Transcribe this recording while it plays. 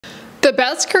The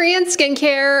best Korean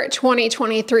skincare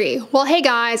 2023. Well, hey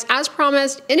guys, as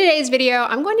promised, in today's video,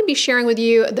 I'm going to be sharing with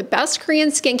you the best Korean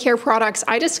skincare products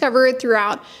I discovered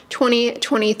throughout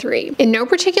 2023. In no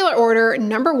particular order,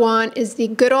 number one is the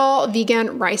Goodall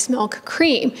Vegan Rice Milk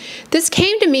Cream. This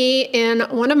came to me in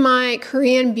one of my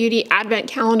Korean beauty advent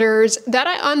calendars that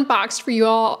I unboxed for you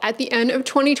all at the end of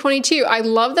 2022. I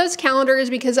love those calendars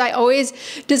because I always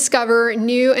discover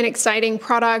new and exciting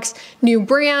products, new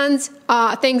brands,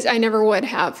 things I never would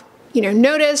have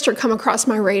noticed or come across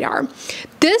my radar.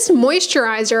 This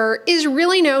moisturizer is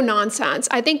really no nonsense.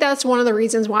 I think that's one of the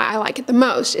reasons why I like it the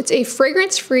most. It's a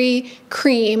fragrance-free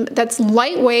cream that's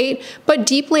lightweight but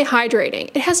deeply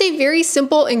hydrating. It has a very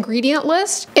simple ingredient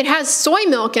list. It has soy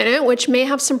milk in it, which may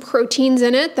have some proteins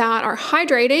in it that are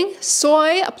hydrating.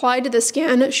 Soy applied to the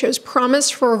skin shows promise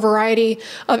for a variety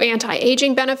of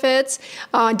anti-aging benefits,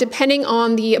 depending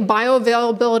on the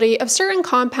bioavailability of certain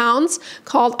compounds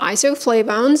called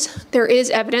isoflavones. There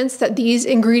is evidence that these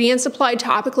ingredients applied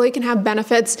topically can have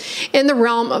benefits in the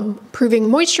realm of improving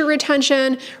moisture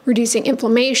retention, reducing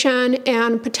inflammation,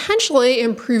 and potentially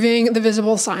improving the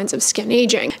visible signs of skin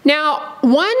aging. Now,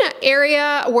 one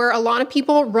area where a lot of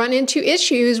people run into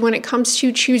issues when it comes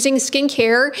to choosing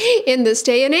skincare in this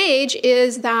day and age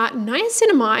is that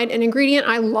niacinamide, an ingredient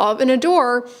I love and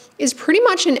adore, is pretty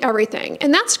much in everything.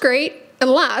 And that's great,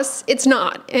 unless it's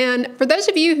not. And for those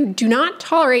of you who do not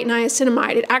tolerate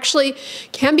niacinamide, it actually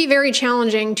can be very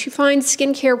challenging to find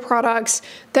skincare products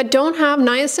that don't have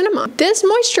niacinamide. This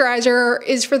moisturizer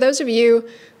is for those of you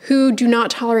who do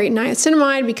not tolerate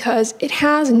niacinamide because it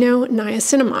has no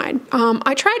niacinamide.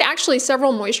 I tried actually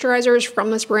several moisturizers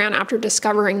from this brand after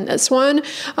discovering this one.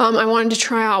 I wanted to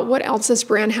try out what else this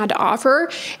brand had to offer,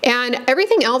 and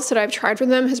everything else that I've tried from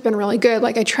them has been really good.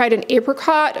 Like I tried an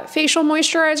apricot facial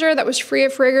moisturizer that was free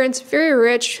of fragrance, very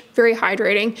rich, very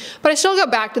hydrating, but I still go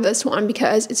back to this one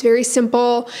because it's very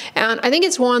simple, and I think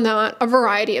it's one that a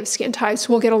variety of skin types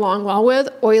will get along well with: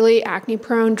 oily, acne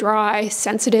prone, dry,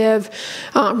 sensitive,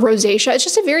 rosacea. It's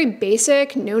just a very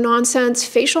basic, no-nonsense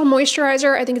facial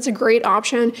moisturizer. I think it's a great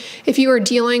option if you are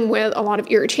dealing with a lot of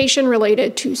irritation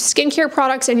related to skincare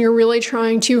products and you're really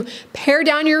trying to pare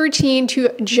down your routine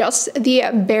to just the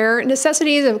bare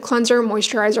necessities of cleanser,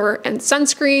 moisturizer, and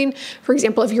sunscreen. For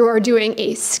example, if you are doing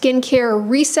a skincare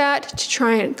reset to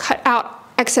try and cut out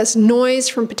excess noise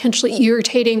from potentially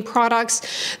irritating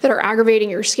products that are aggravating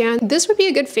your skin, this would be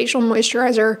a good facial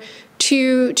moisturizer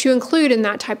to include in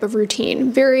that type of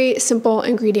routine. Very simple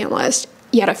ingredient list,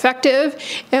 yet effective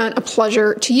and a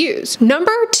pleasure to use.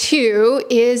 Number two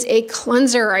is a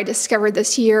cleanser I discovered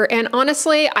this year, and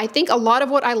honestly, I think a lot of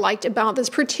what I liked about this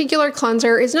particular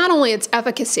cleanser is not only its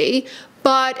efficacy,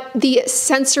 but the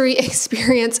sensory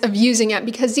experience of using it,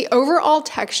 because the overall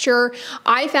texture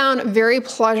I found very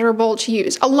pleasurable to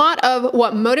use. A lot of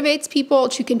what motivates people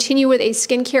to continue with a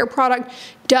skincare product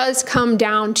does come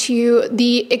down to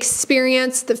the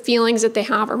experience, the feelings that they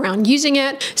have around using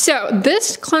it. So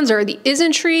this cleanser, the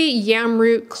Isntree Yam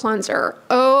Root Cleanser,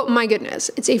 oh my goodness.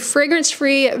 It's a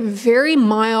fragrance-free, very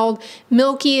mild,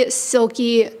 milky,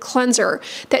 silky cleanser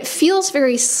that feels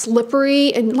very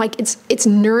slippery and like it's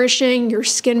nourishing your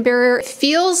skin barrier. It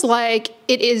feels like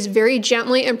it is very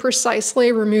gently and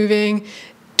precisely removing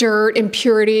dirt,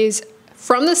 impurities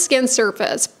from the skin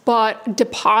surface, but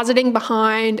depositing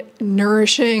behind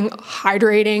nourishing,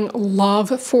 hydrating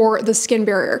love for the skin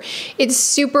barrier. It's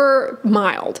super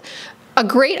mild. A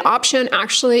great option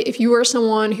actually if you are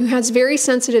someone who has very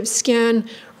sensitive skin,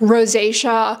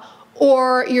 rosacea,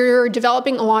 or you're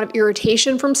developing a lot of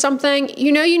irritation from something.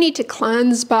 You know you need to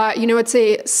cleanse, but it's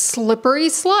a slippery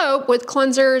slope with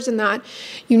cleansers in that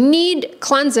you need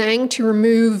cleansing to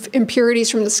remove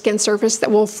impurities from the skin surface that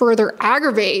will further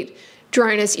aggravate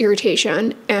dryness,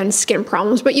 irritation, and skin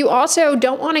problems. But you also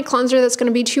don't want a cleanser that's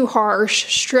gonna be too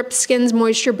harsh, strip skin's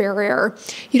moisture barrier.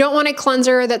 You don't want a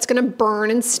cleanser that's gonna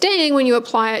burn and sting when you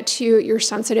apply it to your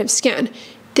sensitive skin.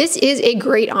 This is a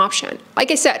great option. Like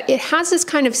I said, it has this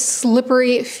kind of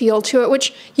slippery feel to it,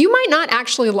 which you might not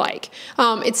actually like.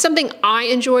 It's something I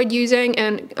enjoyed using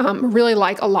and really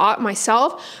like a lot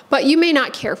myself, but you may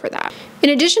not care for that. In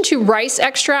addition to rice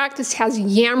extract, this has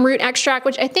yam root extract,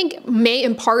 which I think may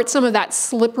impart some of that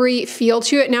slippery feel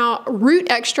to it. Now,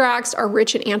 root extracts are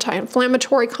rich in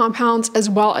anti-inflammatory compounds as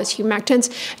well as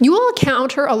humectants. You will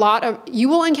encounter a lot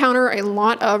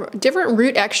of different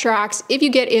root extracts if you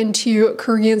get into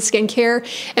Korean skincare.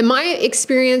 In my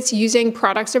experience using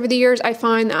products over the years, I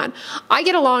find that I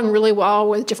get along really well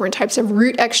with different types of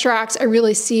root extracts. I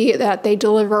really see that they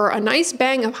deliver a nice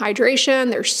bang of hydration,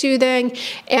 they're soothing,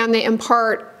 and they impart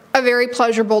a very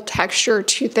pleasurable texture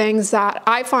to things that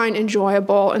I find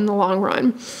enjoyable in the long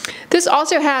run. This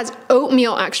also has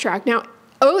oatmeal extract. Now,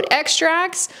 oat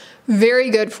extracts, very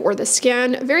good for the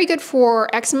skin, very good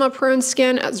for eczema-prone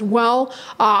skin as well.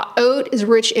 Oat is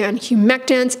rich in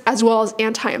humectants as well as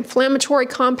anti-inflammatory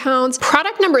compounds.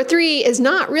 Product number 3 is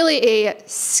not really a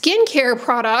skincare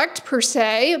product per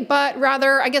se, but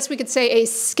rather, I guess we could say a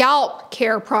scalp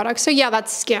care product. So yeah,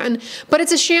 that's skin, but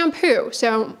it's a shampoo.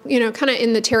 So, you know, kind of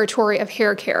in the territory of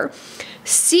hair care.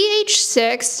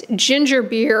 CH6 Ginger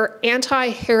Beer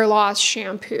Anti-Hair Loss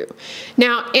Shampoo.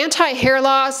 Now, anti-hair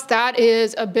loss, that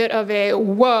is a bit of a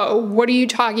whoa, what are you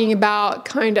talking about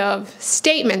kind of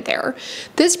statement there.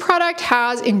 This product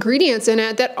has ingredients in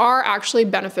it that are actually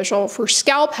beneficial for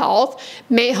scalp health,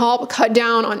 may help cut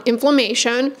down on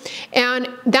inflammation, and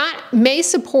that may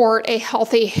support a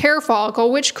healthy hair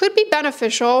follicle, which could be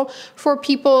beneficial for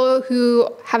people who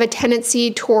have a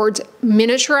tendency towards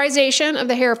miniaturization of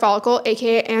the hair follicle,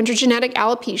 aka androgenetic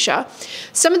alopecia.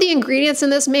 Some of the ingredients in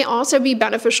this may also be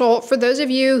beneficial for those of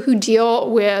you who deal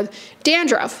with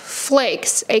dandruff,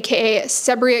 flakes, aka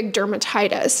seborrheic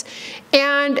dermatitis.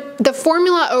 And the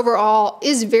formula overall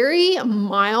is very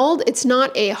mild. It's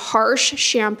not a harsh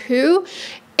shampoo.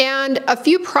 And a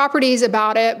few properties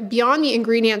about it beyond the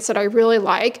ingredients that I really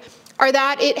like are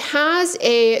that it has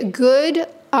a good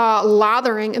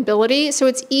lathering ability, so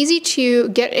it's easy to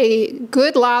get a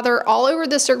good lather all over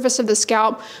the surface of the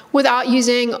scalp without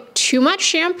using too much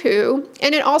shampoo,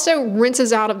 and it also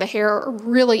rinses out of the hair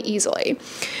really easily.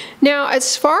 Now,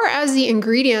 as far as the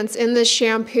ingredients in this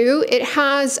shampoo, it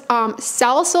has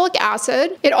salicylic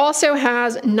acid. It also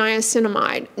has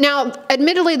niacinamide. Now,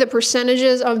 admittedly, the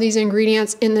percentages of these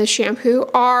ingredients in this shampoo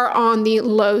are on the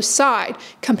low side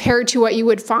compared to what you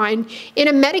would find in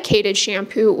a medicated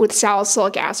shampoo with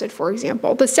salicylic acid, for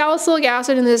example. The salicylic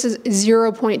acid in this is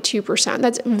 0.2%.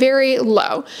 That's very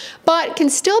low, but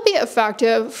can still be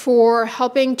effective for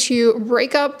helping to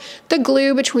break up the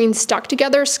glue between stuck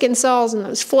together skin cells and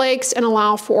those flakes and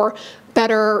allow for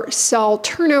better cell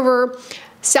turnover.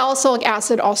 Salicylic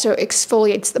acid also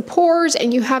exfoliates the pores,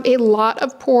 and you have a lot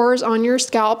of pores on your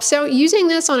scalp, so using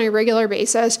this on a regular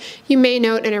basis, you may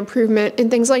note an improvement in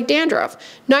things like dandruff.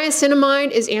 Niacinamide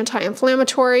is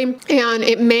anti-inflammatory, and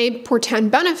it may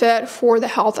portend benefit for the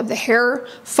health of the hair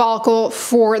follicle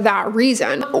for that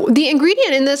reason. The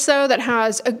ingredient in this, though, that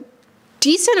has a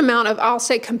decent amount of, I'll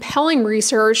say, compelling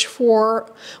research for,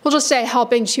 we'll just say,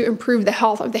 helping to improve the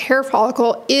health of the hair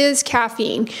follicle is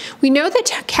caffeine. We know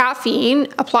that caffeine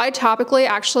applied topically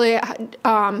actually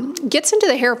gets into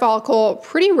the hair follicle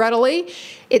pretty readily.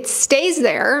 It stays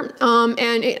there,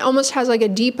 and it almost has like a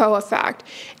depot effect.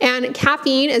 And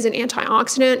caffeine is an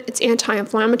antioxidant, it's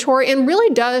anti-inflammatory, and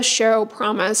really does show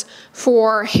promise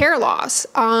for hair loss.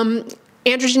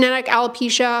 Androgenetic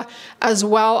alopecia, as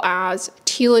well as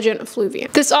telogen effluvium.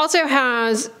 This also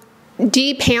has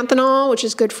D-panthenol, which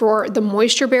is good for the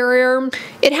moisture barrier.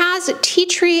 It has tea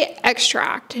tree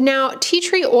extract. Now, tea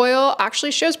tree oil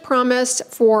actually shows promise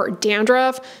for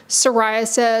dandruff,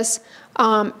 psoriasis,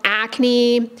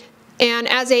 acne, and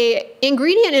as an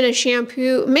ingredient in a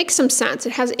shampoo, makes some sense.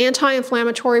 It has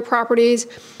anti-inflammatory properties.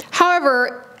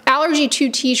 However, allergy to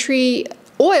tea tree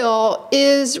oil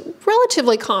is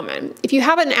relatively common. If you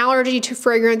have an allergy to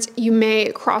fragrance, you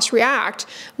may cross-react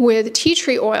with tea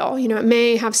tree oil. You know, it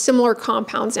may have similar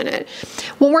compounds in it.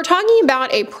 When we're talking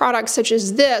about a product such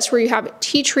as this, where you have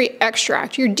tea tree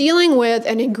extract, you're dealing with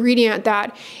an ingredient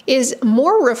that is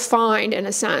more refined in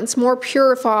a sense, more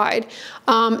purified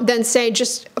than, say,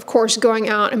 just, of course, going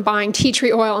out and buying tea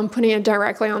tree oil and putting it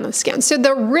directly on the skin. So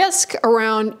the risk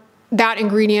around that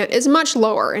ingredient is much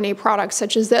lower in a product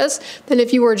such as this than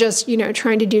if you were just, you know,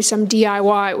 trying to do some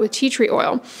DIY with tea tree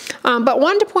oil. But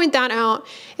wanted to point that out.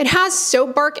 It has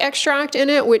soap bark extract in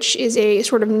it, which is a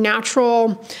sort of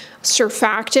natural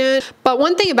surfactant. But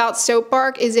one thing about soap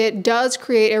bark is it does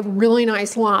create a really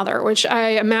nice lather, which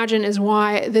I imagine is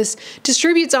why this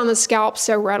distributes on the scalp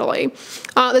so readily.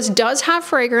 This does have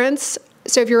fragrance.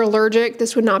 So if you're allergic,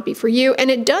 this would not be for you. And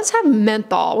it does have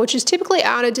menthol, which is typically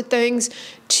added to things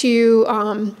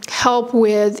to help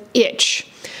with itch.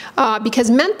 Because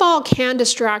menthol can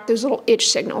distract those little itch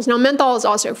signals. Now, menthol is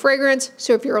also fragrance,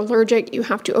 so if you're allergic, you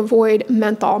have to avoid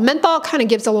menthol. Menthol kind of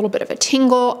gives a little bit of a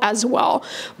tingle as well,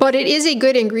 but it is a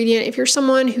good ingredient if you're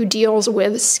someone who deals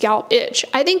with scalp itch.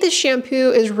 I think this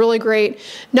shampoo is really great,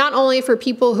 not only for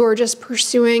people who are just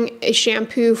pursuing a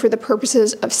shampoo for the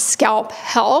purposes of scalp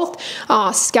health,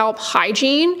 scalp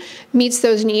hygiene meets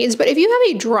those needs, but if you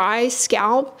have a dry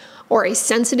scalp or a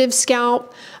sensitive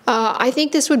scalp, I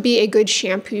think this would be a good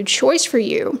shampoo shampoo choice for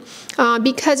you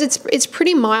because it's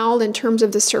pretty mild in terms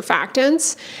of the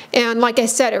surfactants. And like I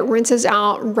said, it rinses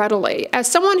out readily. As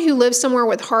someone who lives somewhere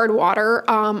with hard water,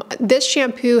 this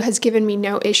shampoo has given me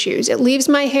no issues. It leaves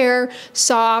my hair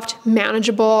soft,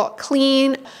 manageable,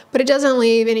 clean, but it doesn't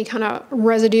leave any kind of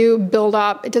residue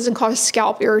buildup. It doesn't cause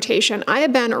scalp irritation. I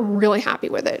have been really happy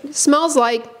with it. It smells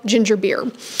like ginger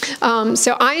beer.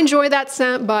 So I enjoy that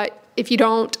scent, but if you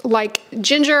don't like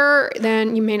ginger,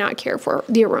 then you may not care for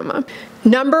the aroma.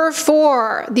 Number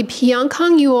 4, the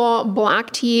Pyunkang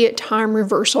Black Tea Time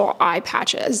Reversal Eye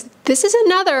Patches. This is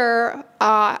another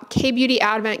Kbeauty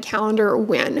Advent Calendar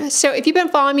win. So if you've been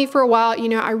following me for a while, you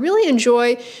know I really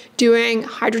enjoy doing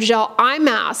hydrogel eye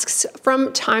masks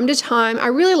from time to time. I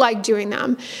really like doing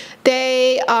them.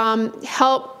 They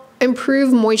help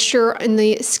improve moisture in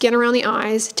the skin around the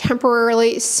eyes,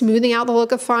 temporarily smoothing out the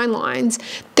look of fine lines.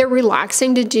 They're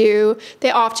relaxing to do.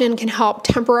 They often can help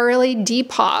temporarily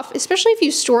depuff, especially if you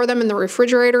store them in the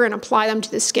refrigerator and apply them to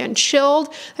the skin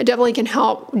chilled. It definitely can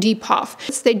help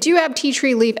depuff. They do have tea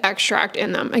tree leaf extract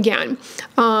in them. Again,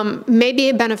 may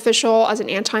be beneficial as an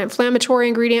anti-inflammatory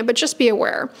ingredient, but just be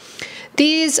aware.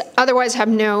 These otherwise have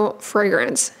no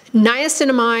fragrance.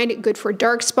 Niacinamide, good for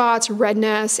dark spots,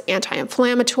 redness,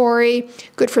 anti-inflammatory,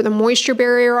 good for the moisture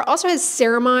barrier. Also has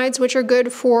ceramides, which are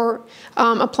good for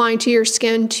applying to your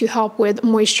skin to help with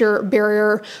moisture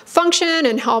barrier function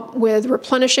and help with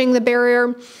replenishing the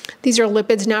barrier. These are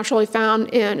lipids naturally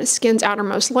found in skin's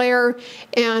outermost layer,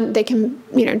 and they can,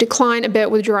 decline a bit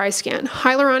with dry skin.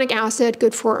 Hyaluronic acid,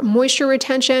 good for moisture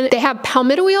retention. They have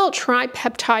palmitoyl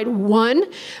tripeptide 1,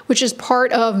 which is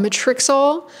part of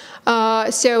matrixyl.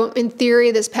 So in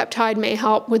theory, this peptide may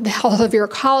help with the health of your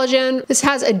collagen. This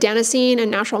has adenosine, a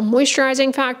natural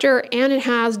moisturizing factor, and it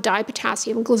has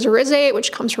dipotassium glycyrrhizate,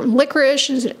 which comes from licorice,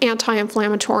 is an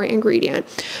anti-inflammatory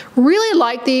ingredient. Really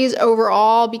like these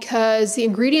overall because the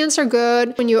ingredients are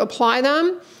good. When you apply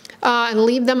them, and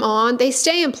leave them on, they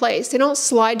stay in place. They don't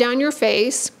slide down your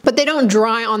face, but they don't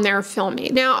dry on there filmy.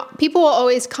 Now, people will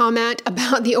always comment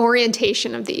about the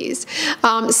orientation of these.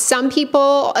 Some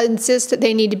people insist that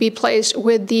they need to be placed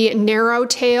with the narrow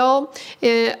tail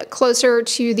closer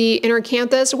to the inner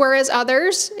canthus, whereas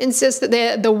others insist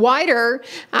that the wider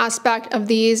aspect of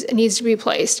these needs to be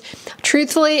placed.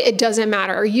 Truthfully, it doesn't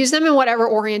matter. Use them in whatever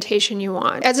orientation you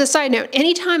want. As a side note,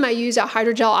 anytime I use a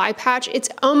hydrogel eye patch, it's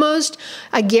almost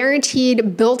a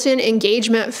guaranteed built-in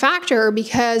engagement factor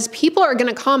because people are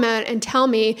going to comment and tell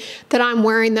me that I'm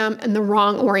wearing them in the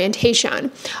wrong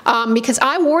orientation. Because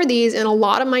I wore these in a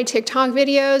lot of my TikTok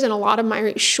videos and a lot of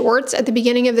my shorts at the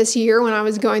beginning of this year when I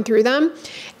was going through them.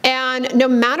 And no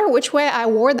matter which way I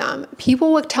wore them,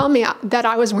 people would tell me that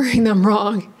I was wearing them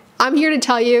wrong. I'm here to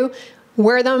tell you,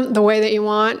 wear them the way that you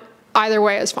want. Either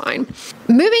way is fine.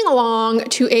 Moving along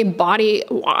to a body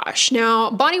wash.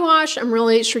 Now, body wash I'm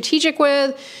really strategic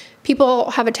with. People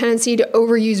have a tendency to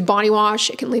overuse body wash.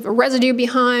 It can leave a residue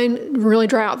behind, really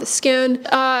dry out the skin.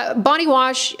 Body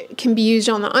wash can be used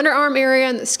on the underarm area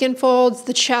and the skin folds,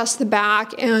 the chest, the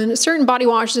back, and certain body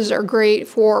washes are great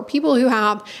for people who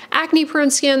have acne-prone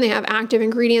skin. They have active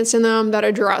ingredients in them that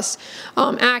address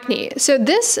acne. So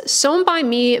this Sewn by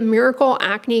Me Miracle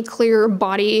Acne Clear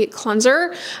Body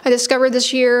Cleanser I discovered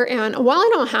this year, and while I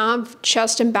don't have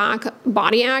chest and back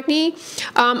body acne,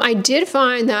 I did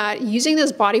find that using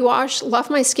this body wash left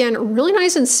my skin really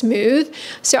nice and smooth.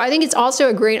 So I think it's also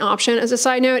a great option. As a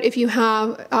side note, if you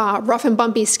have rough and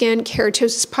bumpy skin,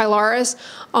 keratosis pilaris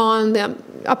on the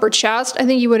upper chest, I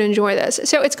think you would enjoy this.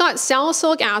 So it's got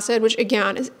salicylic acid, which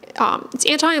again is it's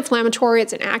anti-inflammatory,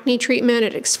 it's an acne treatment,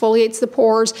 it exfoliates the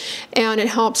pores, and it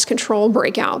helps control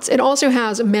breakouts. It also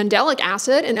has mandelic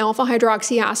acid and alpha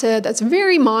hydroxy acid that's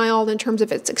very mild in terms of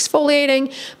its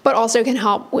exfoliating, but also can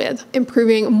help with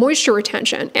improving moisture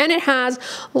retention. And it has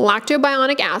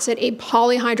lactobionic acid, a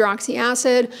polyhydroxy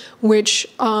acid, which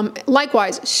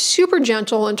likewise super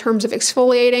gentle in terms of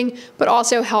exfoliating, but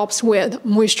also helps with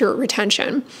moisture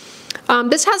retention.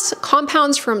 This has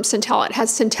compounds from Centella. It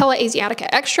has Centella asiatica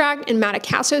extract and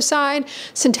madecassoside.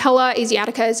 Centella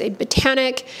asiatica is a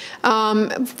botanic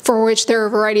for which there are a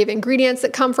variety of ingredients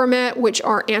that come from it, which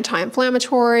are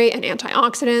anti-inflammatory and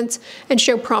antioxidants and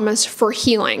show promise for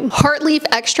healing. Heartleaf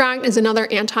extract is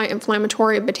another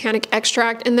anti-inflammatory botanic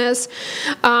extract in this.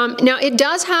 Now, it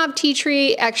does have tea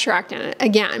tree extract in it,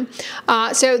 again.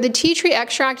 So the tea tree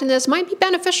extract in this might be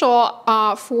beneficial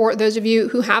for those of you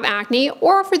who have acne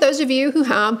or for those those of you who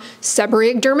have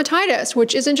seborrheic dermatitis,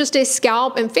 which isn't just a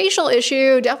scalp and facial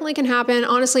issue, definitely can happen,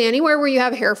 honestly, anywhere where you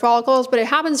have hair follicles, but it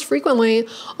happens frequently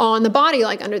on the body,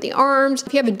 like under the arms.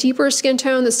 If you have a deeper skin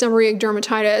tone, the seborrheic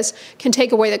dermatitis can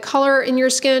take away the color in your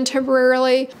skin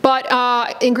temporarily. But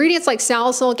ingredients like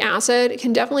salicylic acid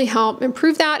can definitely help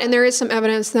improve that, and there is some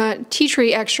evidence that tea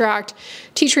tree extract,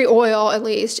 tea tree oil at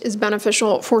least, is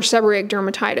beneficial for seborrheic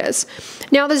dermatitis.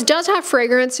 Now, this does have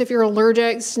fragrance. If you're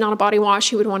allergic, this is not a body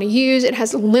wash you would want to use. It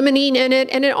has limonene in it,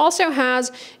 and it also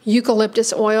has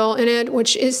eucalyptus oil in it,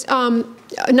 which is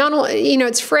not only,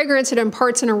 it's fragrance, it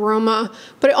imparts an aroma,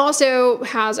 but it also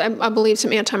has, I believe,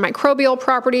 some antimicrobial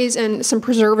properties and some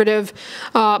preservative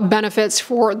benefits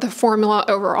for the formula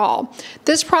overall.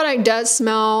 This product does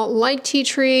smell like tea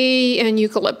tree and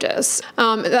eucalyptus.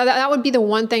 That would be the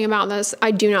one thing about this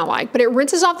I do not like, but it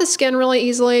rinses off the skin really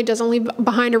easily. It doesn't leave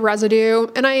behind a residue,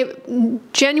 and I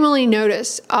genuinely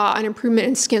notice an improvement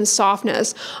in skin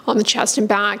softness on the chest and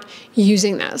back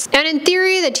using this. And in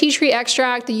theory, the tea tree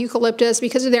extract, the eucalyptus,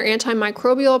 because of their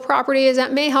antimicrobial properties,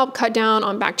 that may help cut down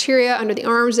on bacteria under the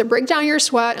arms that break down your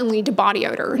sweat and lead to body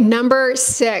odor. Number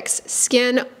 6,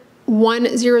 Skin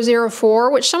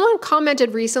 1004, which someone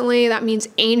commented recently, that means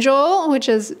angel, which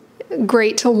is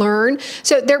great to learn.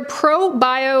 So their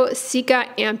ProBio Cica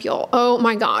Ampoule. Oh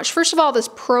my gosh. First of all, this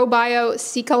ProBio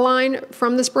Cica line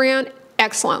from this brand,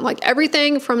 excellent. Like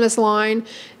everything from this line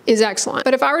is excellent.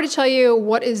 But if I were to tell you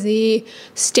what is the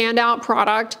standout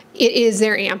product, it is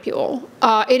their Ampoule.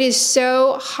 It is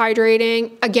so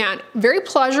hydrating. Again, very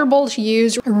pleasurable to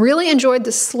use. I really enjoyed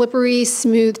the slippery,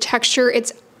 smooth texture.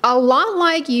 It's a lot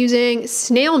like using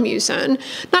snail mucin,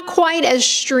 not quite as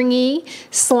stringy,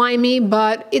 slimy,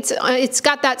 but it's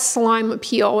got that slime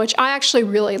appeal, which I actually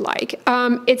really like.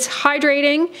 It's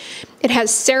hydrating. It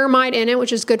has ceramide in it,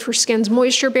 which is good for skin's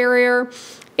moisture barrier.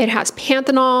 It has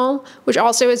panthenol, which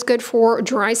also is good for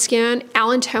dry skin.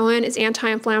 Allantoin is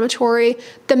anti-inflammatory.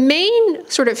 The main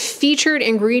sort of featured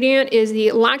ingredient is the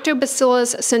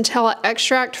Lactobacillus centella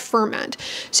extract ferment.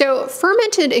 So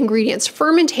fermented ingredients,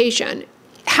 fermentation,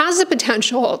 has the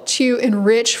potential to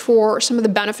enrich for some of the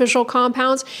beneficial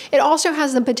compounds. It also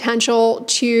has the potential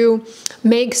to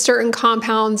make certain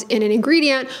compounds in an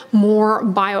ingredient more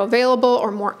bioavailable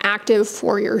or more active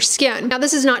for your skin. Now,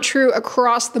 this is not true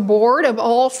across the board of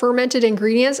all fermented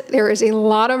ingredients. There is a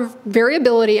lot of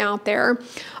variability out there.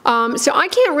 So I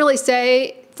can't really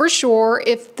say for sure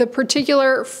if the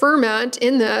particular ferment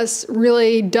in this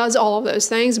really does all of those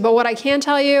things, but what I can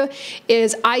tell you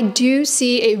is I do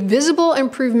see a visible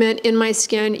improvement in my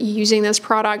skin using this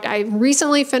product. I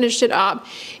recently finished it up.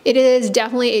 It is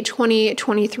definitely a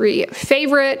 2023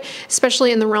 favorite,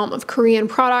 especially in the realm of Korean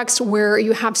products where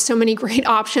you have so many great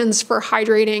options for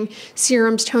hydrating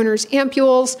serums, toners,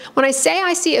 ampules. When I say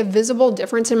I see a visible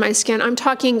difference in my skin, I'm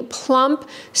talking plump,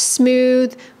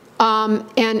 smooth,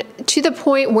 and to the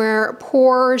point where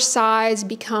pore size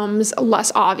becomes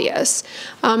less obvious.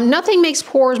 Nothing makes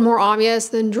pores more obvious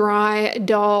than dry,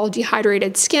 dull,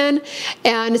 dehydrated skin.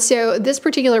 And so this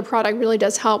particular product really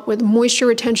does help with moisture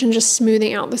retention, just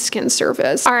smoothing out the skin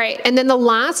surface. All right, and then the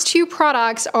last two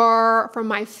products are from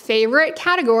my favorite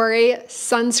category,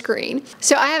 sunscreen.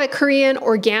 So I have a Korean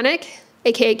organic,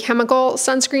 aka chemical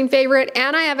sunscreen favorite,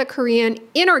 and I have a Korean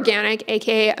inorganic,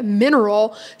 aka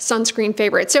mineral sunscreen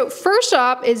favorite. So first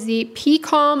up is the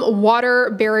P.Calm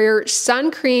Water Barrier Sun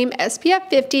Cream SPF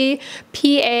 50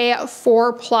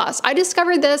 PA4+. I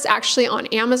discovered this actually on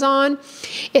Amazon.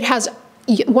 It has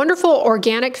wonderful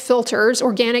organic filters,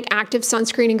 organic active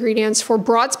sunscreen ingredients for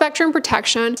broad spectrum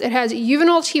protection. It has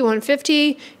Uvinol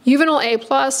T150, Uvinol A+,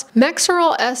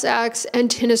 Mexoryl SX, and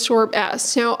Tinosorb S.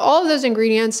 So all of those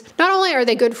ingredients, not only are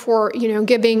they good for,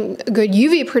 giving good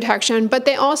UV protection, but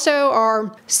they also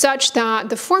are such that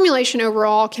the formulation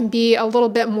overall can be a little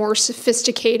bit more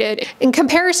sophisticated. In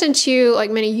comparison to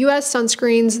like many US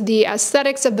sunscreens, the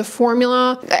aesthetics of the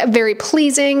formula, very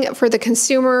pleasing for the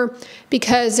consumer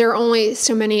because there are only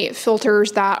so many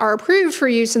filters that are approved for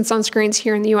use in sunscreens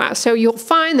here in the US. So you'll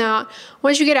find that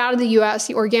once you get out of the US,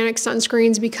 the organic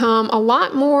sunscreens become a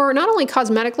lot more, not only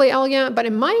cosmetically elegant, but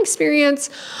in my experience,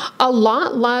 a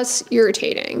lot less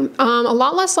irritating, a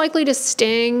lot less likely to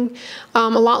sting, a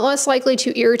lot less likely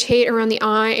to irritate around the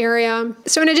eye area.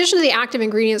 So in addition to the active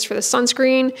ingredients for the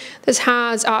sunscreen, this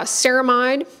has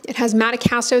ceramide, it has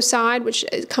madecassoside, which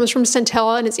comes from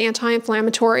centella and it's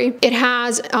anti-inflammatory. It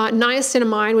has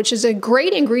niacinamide, which is a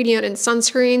great ingredient in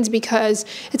sunscreens because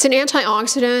it's an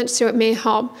antioxidant, so it may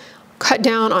help cut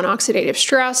down on oxidative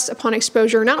stress upon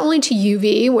exposure, not only to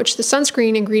UV, which the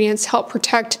sunscreen ingredients help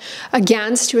protect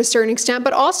against to a certain extent,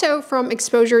 but also from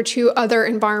exposure to other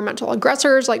environmental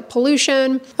aggressors like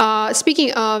pollution.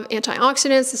 Speaking of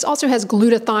antioxidants, this also has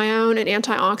glutathione, an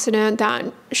antioxidant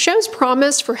that shows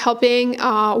promise for helping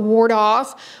ward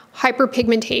off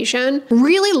hyperpigmentation.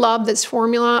 Really love this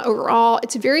formula overall.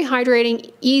 It's very hydrating,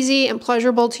 easy and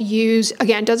pleasurable to use.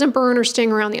 Again, doesn't burn or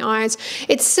sting around the eyes.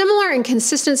 It's similar in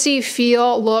consistency,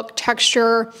 feel, look,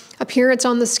 texture, appearance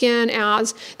on the skin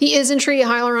as the Isntree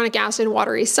Hyaluronic Acid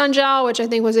Watery Sun Gel, which I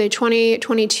think was a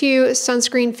 2022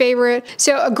 sunscreen favorite.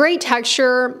 So a great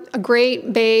texture, a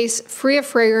great base, free of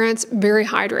fragrance, very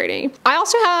hydrating. I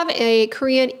also have a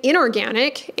Korean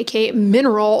inorganic, aka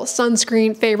mineral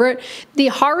sunscreen favorite, the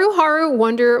HaruHaru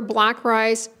Wonder Black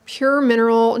Rice Pure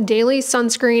Mineral Daily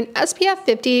Sunscreen SPF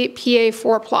 50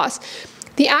 PA4+.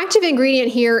 The active ingredient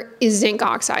here is zinc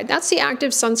oxide. That's the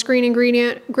active sunscreen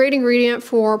ingredient, great ingredient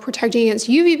for protecting against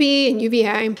UVB and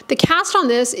UVA. The cast on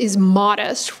this is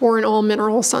modest for an all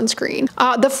mineral sunscreen.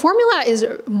 The formula is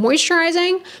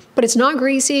moisturizing, but it's not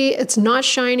greasy, it's not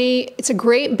shiny. It's a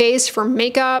great base for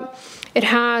makeup. It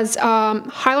has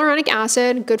hyaluronic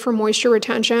acid, good for moisture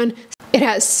retention. It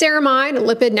has ceramide, a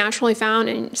lipid naturally found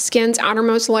in skin's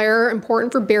outermost layer,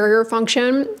 important for barrier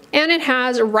function. And it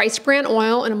has rice bran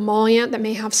oil, an emollient that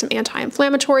may have some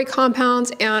anti-inflammatory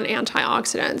compounds and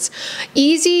antioxidants.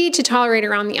 Easy to tolerate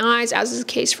around the eyes, as is the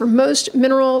case for most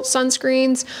mineral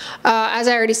sunscreens. As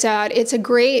I already said, it's a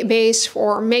great base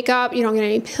for makeup. You don't get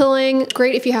any pilling.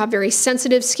 Great if you have very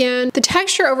sensitive skin. The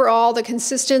texture overall, the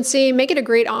consistency, make it a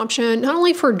great option, not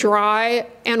only for dry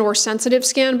and or sensitive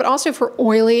skin, but also for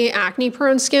oily,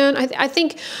 acne-prone skin. I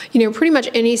think, pretty much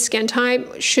any skin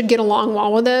type should get along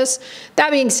well with this.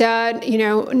 That being said,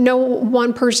 no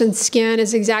one person's skin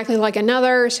is exactly like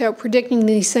another, so predicting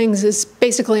these things is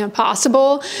basically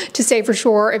impossible to say for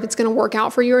sure if it's gonna work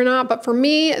out for you or not. But for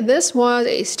me, this was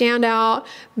a standout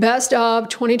best of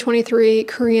 2023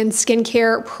 Korean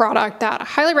skincare product that I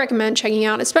highly recommend checking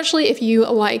out, especially if you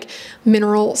like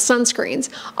mineral sunscreens.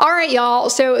 All right, y'all,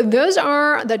 so those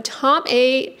are the top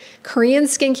 8 Korean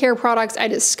skincare products I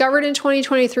discovered in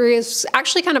 2023. It's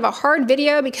actually kind of a hard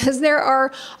video because there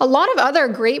are a lot of other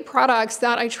great products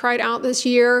that I tried out this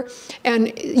year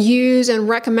and use and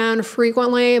recommend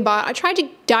frequently, but I tried to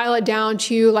dial it down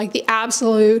to like the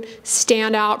absolute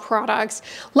standout products.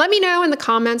 Let me know in the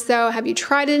comments though, have you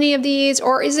tried any of these,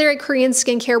 or is there a Korean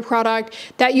skincare product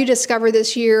that you discovered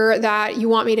this year that you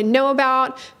want me to know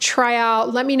about, try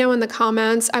out? Let me know in the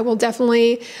comments. I will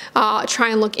definitely try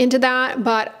and look into that.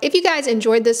 But if you guys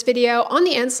enjoyed this video, on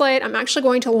the end slate, I'm actually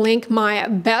going to link my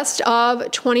best of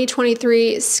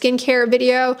 2023 skincare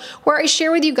video where I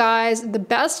share with you guys the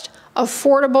best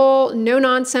affordable,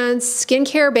 no-nonsense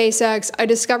skincare basics I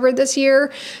discovered this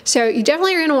year. So you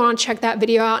definitely are going to want to check that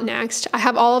video out next. I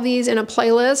have all of these in a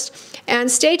playlist, and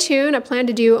stay tuned. I plan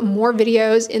to do more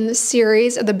videos in this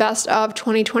series of the best of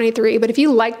 2023. But if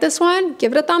you like this one,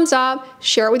 give it a thumbs up,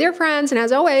 share it with your friends, and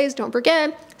as always, don't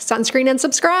forget, sunscreen and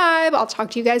subscribe. I'll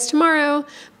talk to you guys tomorrow.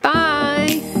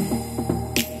 Bye.